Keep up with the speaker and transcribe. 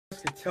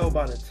tell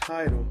by the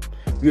title,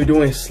 we are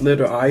doing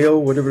Slither IO,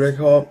 whatever they're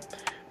called.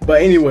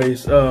 But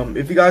anyways,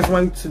 if you guys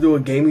want to do a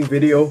gaming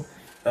video,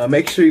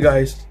 make sure you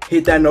guys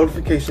hit that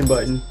notification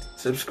button,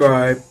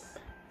 subscribe,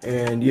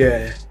 and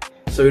yeah,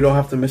 so you don't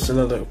have to miss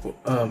another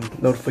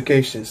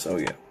notification. So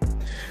yeah.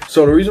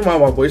 So the reason why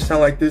my voice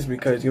sound like this,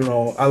 because you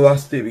know I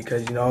lost it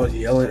because you know I was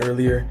yelling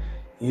earlier,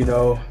 you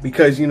know,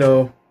 because you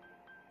know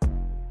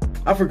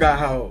I forgot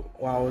how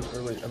I was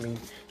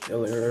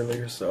yelling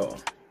earlier. So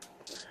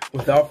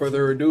without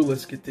further ado,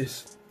 let's get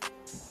this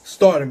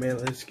started, man.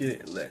 Let's get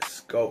it. Let's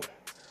go.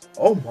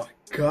 Oh my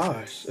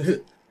gosh.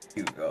 Here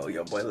you go,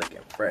 your boy looking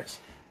fresh.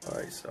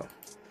 Alright,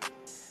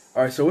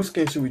 so what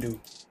skin should we do?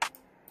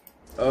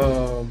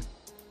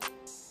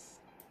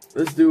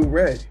 Let's do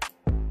red.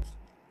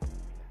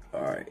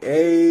 Alright,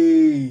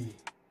 hey.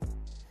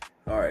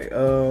 Alright,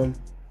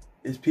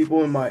 is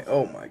people in my,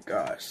 oh my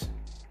gosh.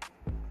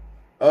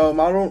 I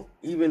don't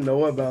even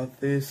know about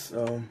this.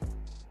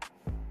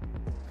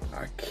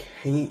 I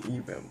can't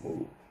even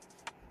move.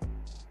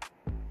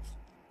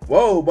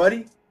 Whoa,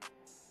 buddy.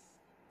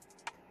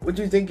 What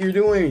do you think you're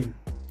doing?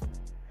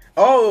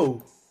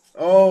 Oh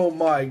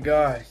my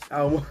gosh.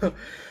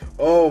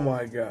 Oh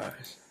my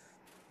gosh.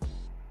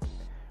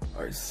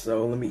 Alright,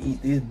 so let me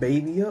eat this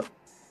baby up.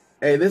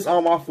 Hey, this is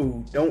all my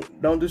food.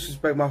 Don't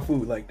disrespect my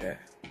food like that.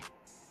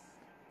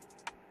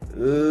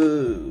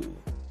 Ooh.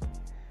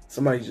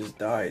 Somebody just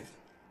died.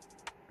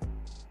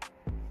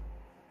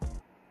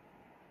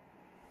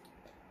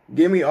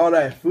 Give me all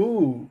that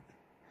food.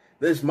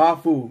 This is my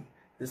food.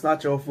 It's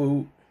not your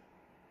food.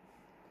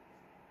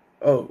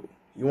 Oh,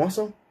 you want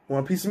some?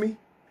 Want a piece of me?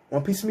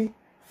 Want a piece of me?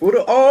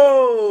 Food?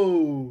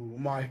 Oh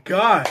my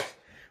gosh,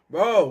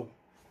 bro.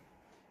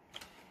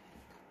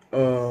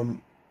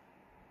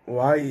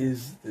 Why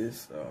is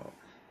this?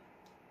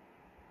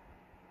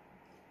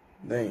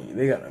 Dang,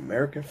 they got an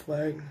American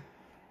flag.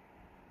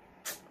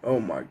 Oh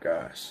my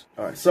gosh.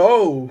 All right,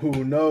 so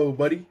no,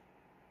 buddy.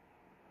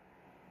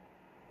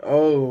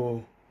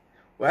 Oh,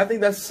 well, I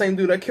think that's the same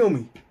dude that killed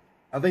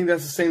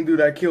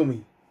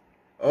me.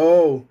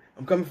 Oh,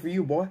 I'm coming for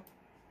you, boy.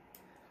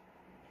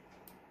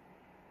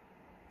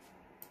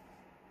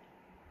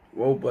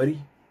 Whoa,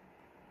 buddy.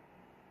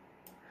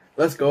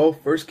 Let's go.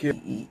 First kill.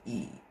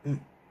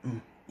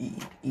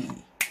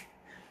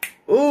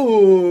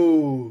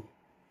 Ooh.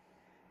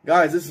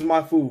 Guys, this is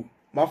my food.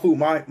 My food.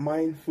 My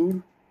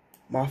food.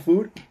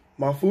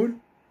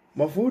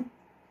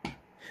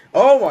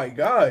 Oh my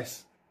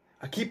gosh.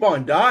 I keep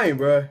on dying,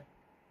 bruh.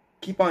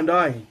 Keep on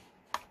dying.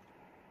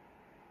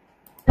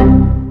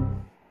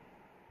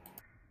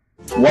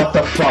 What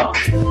the fuck?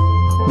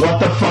 What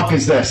the fuck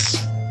is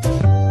this?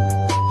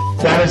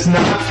 That is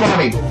not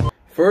funny.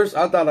 First,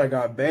 I thought I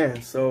got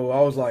banned, so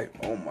I was like,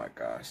 oh my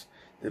gosh.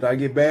 Did I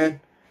get banned?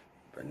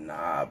 But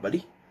nah,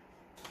 buddy.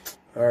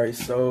 Alright,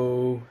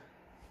 so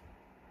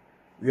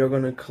we are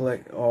gonna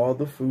collect all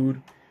the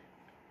food.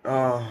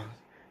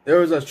 There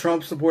was a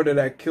Trump supporter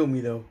that killed me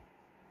though.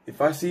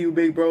 If I see you,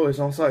 big bro, it's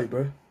on sight,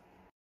 bro.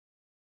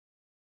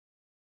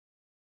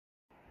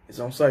 It's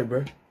on sight,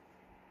 bro.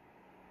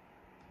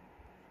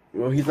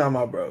 Well, he's not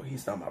my bro.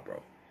 He's not my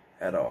bro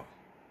at all.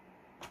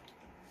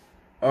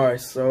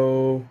 Alright,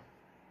 so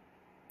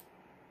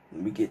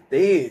let me get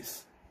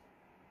this.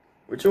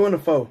 What you want to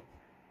for?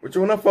 What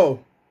you want to for?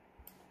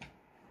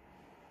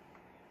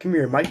 Come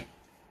here, Mike.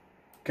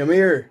 Come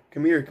here.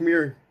 Come here. Come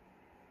here.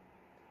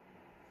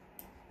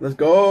 Let's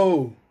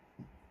go.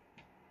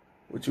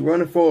 What you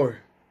running for?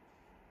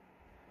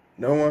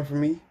 No one for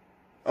me?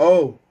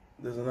 Oh,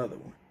 there's another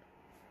one.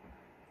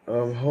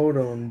 Hold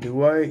on.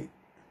 Do I?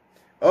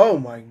 Oh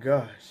my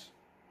gosh.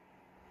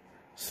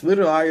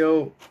 Slither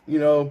IO, you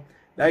know,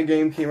 that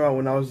game came out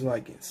when I was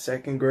like in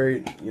 2nd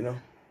grade, you know.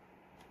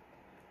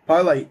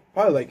 Probably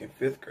like in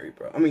 5th grade,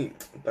 bro. I mean,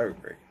 3rd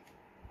grade.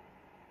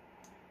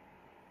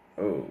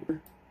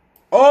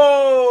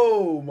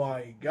 Oh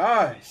my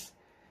gosh.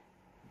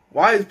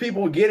 Why is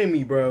people getting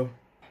me, bro?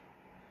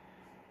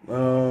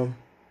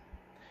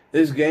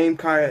 This game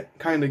kind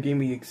of gave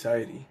me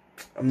anxiety.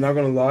 I'm not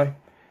gonna lie.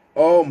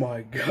 Oh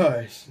my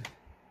gosh.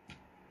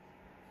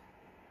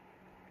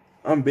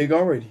 I'm big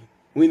already.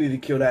 We need to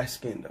kill that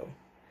skin though,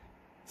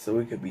 so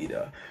we could be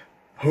the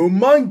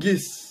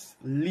humongous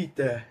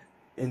leader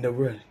in the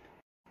world.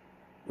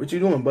 What you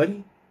doing,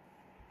 buddy?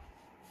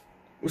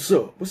 What's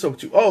up? What's up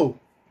with you? Oh,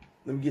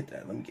 let me get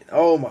that.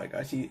 Oh my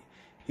gosh, he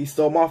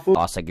stole my food.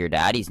 Boss like your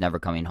dad, he's never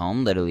coming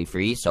home. Literally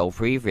free, so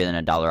free. Freer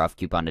than $1 off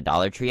coupon to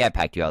Dollar Tree. I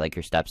packed you out like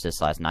your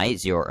stepsis last night.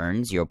 0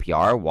 earned, 0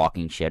 PR.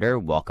 Walking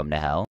shitter. Welcome to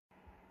hell.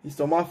 He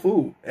stole my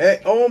food. Hey,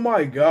 oh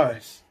my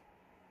gosh.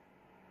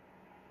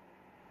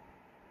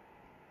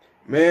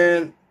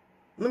 Man,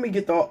 let me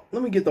get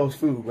those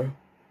food, bro.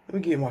 Let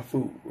me get my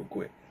food real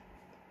quick.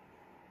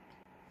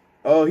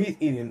 Oh, he's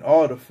eating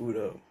all the food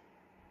up.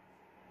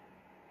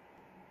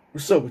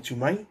 What's up with you,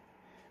 man?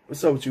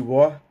 What's up with you,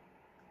 boy?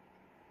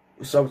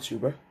 What's up with you,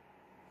 bro?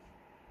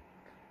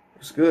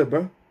 What's good,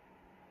 bro?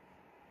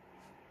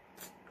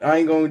 I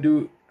ain't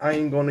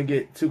gonna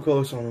get too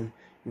close on him.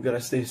 We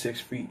gotta stay 6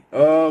 feet.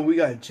 We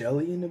got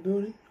Jelly in the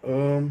building.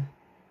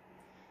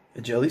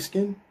 A jelly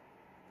skin?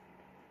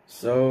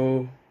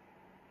 So,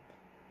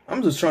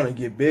 I'm just trying to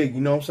get big,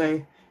 you know what I'm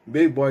saying?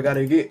 Big boy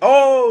gotta get...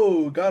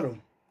 Oh, got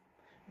him.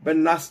 Better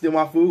not steal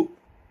my food.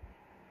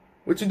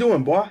 What you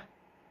doing, boy?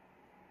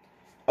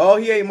 Oh,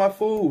 he ate my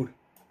food.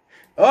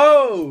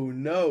 Oh,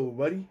 no,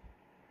 buddy.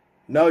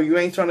 No, you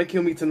ain't trying to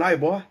kill me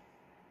tonight, boy.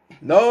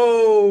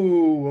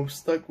 No, I'm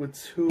stuck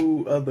with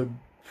two other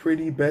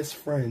pretty best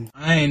friends.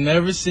 I ain't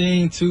never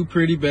seen two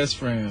pretty best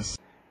friends.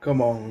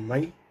 Come on,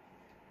 mate.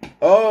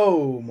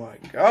 Oh, my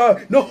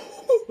God. No.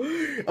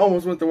 I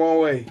almost went the wrong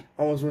way.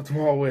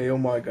 Oh,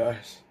 my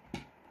gosh.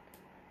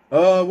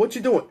 What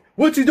you doing?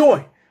 What you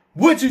doing?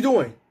 What you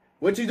doing?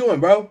 What you doing,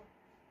 bro?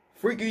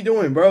 Freak you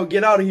doing, bro?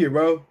 Get out of here,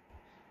 bro.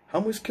 How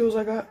much kills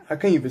I got? I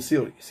can't even see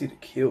the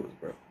kills,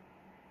 bro.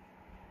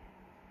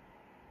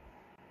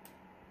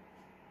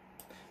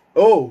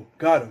 Oh,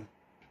 got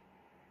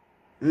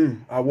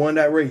him. I won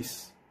that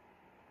race.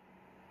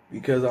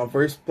 Because I'm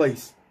first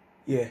place.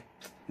 Yeah.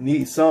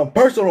 Need some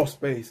personal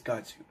space.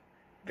 Got you.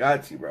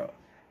 Got you, bro.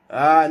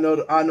 I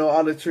know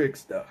all the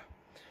tricks, though.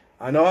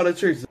 I know all the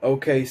tricks.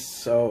 Okay,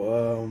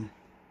 so,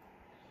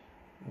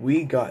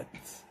 we got,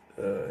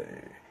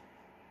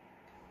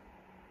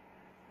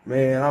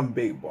 man, I'm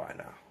big boy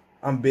now.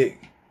 I'm big.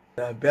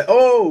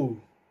 Oh!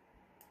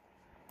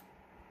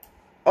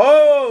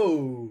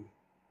 Oh!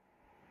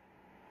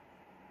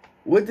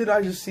 What did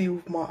I just see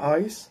with my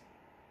eyes?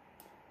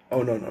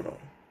 Oh, no.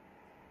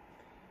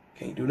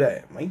 Can't do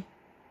that, man.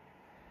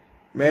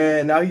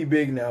 Man, now he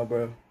big now,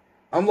 bro.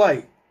 I'm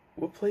like,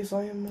 what place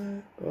I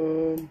am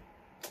at?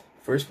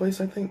 First place,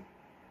 I think.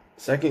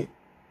 Second,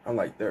 I'm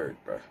like third,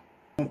 bro.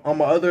 On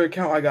my other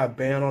account, I got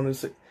banned on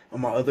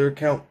my other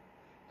account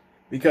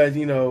because,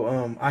 you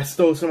know, I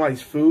stole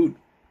somebody's food,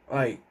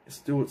 like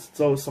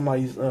stole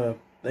somebody's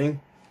thing,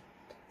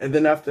 and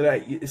then after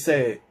that, it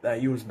said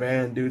that you was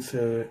banned due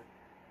to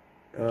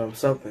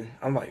something.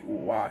 I'm like,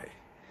 why?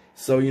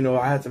 So, you know,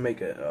 I had to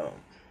make a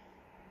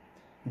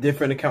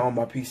different account on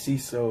my PC.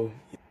 So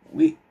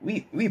we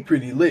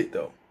pretty lit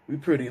though. We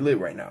pretty lit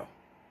right now.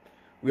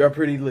 We are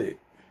pretty lit.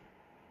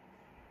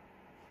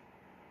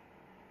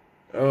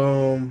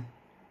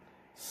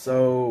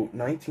 So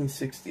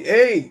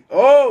 1968.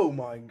 Oh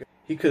my God,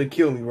 he could have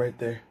killed me right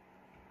there.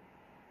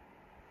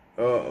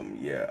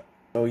 Yeah.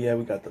 Oh yeah,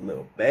 we got the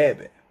little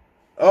baby.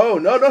 Oh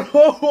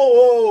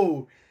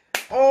no.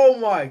 Oh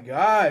my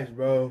gosh,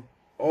 bro.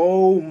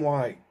 Oh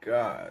my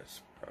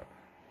gosh, bro.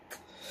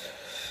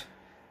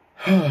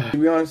 To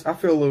be honest, I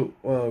feel a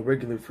little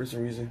regular for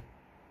some reason.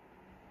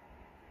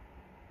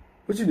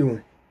 What you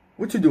doing?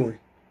 What you doing?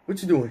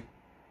 What you doing?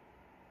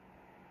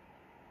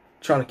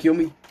 Trying to kill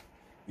me?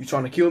 You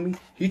trying to kill me?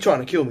 He trying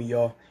to kill me,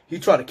 y'all. He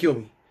trying to kill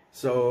me.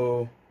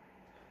 So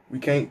we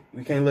can't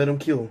let him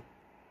kill him.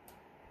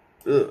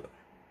 Ugh.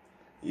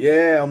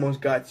 Yeah, almost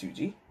got you,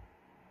 G.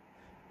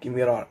 Give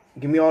me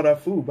all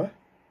that food, bro.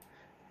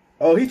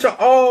 Oh, he try.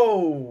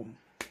 Oh.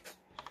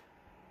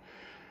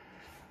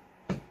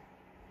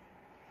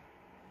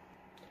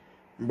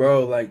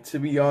 Bro, like, to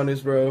be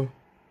honest, bro,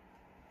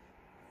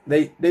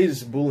 they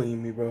just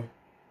bullying me, bro.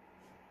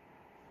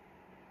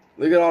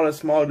 Look at all the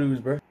small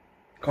dudes, bro.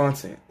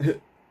 Content.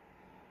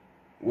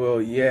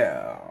 Well,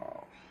 yeah.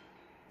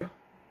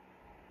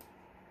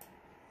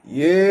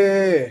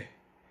 Yeah.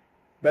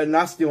 Better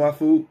not steal my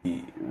food.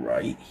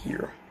 Right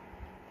here.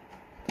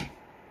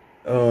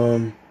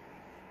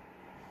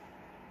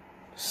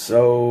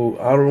 So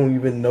I don't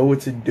even know what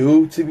to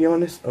do, to be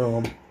honest.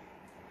 Oh,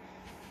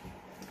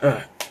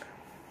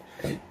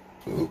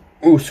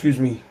 excuse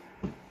me.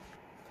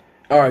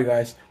 Alright,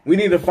 guys. We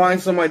need to find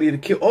somebody to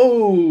kill.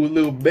 Oh,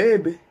 little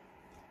baby.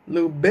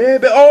 Little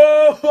baby.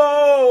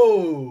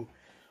 Oh!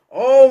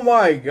 Oh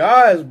my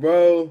gosh,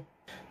 bro.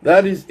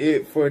 That is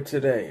it for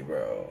today,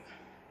 bro.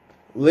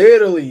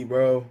 Literally,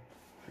 bro.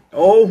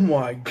 Oh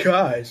my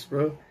gosh,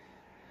 bro.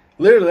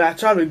 Literally, I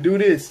try to do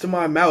this to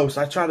my mouse.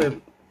 I try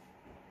to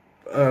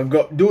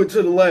do it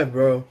to the left,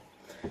 bro.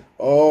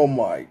 Oh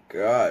my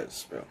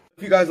gosh, bro.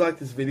 If you guys like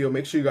this video,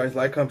 make sure you guys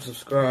like, comment,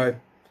 subscribe.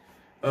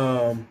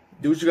 Do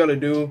what you gotta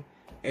do.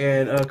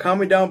 And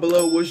comment down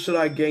below what should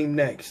I game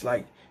next.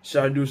 Like,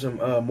 should I do some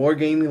more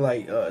gaming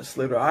like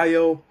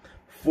Slither.io,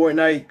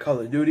 Fortnite, Call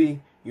of Duty?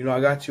 You know,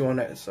 I got you on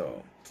that.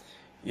 So,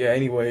 yeah,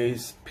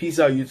 anyways, peace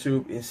out,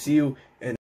 YouTube, and see you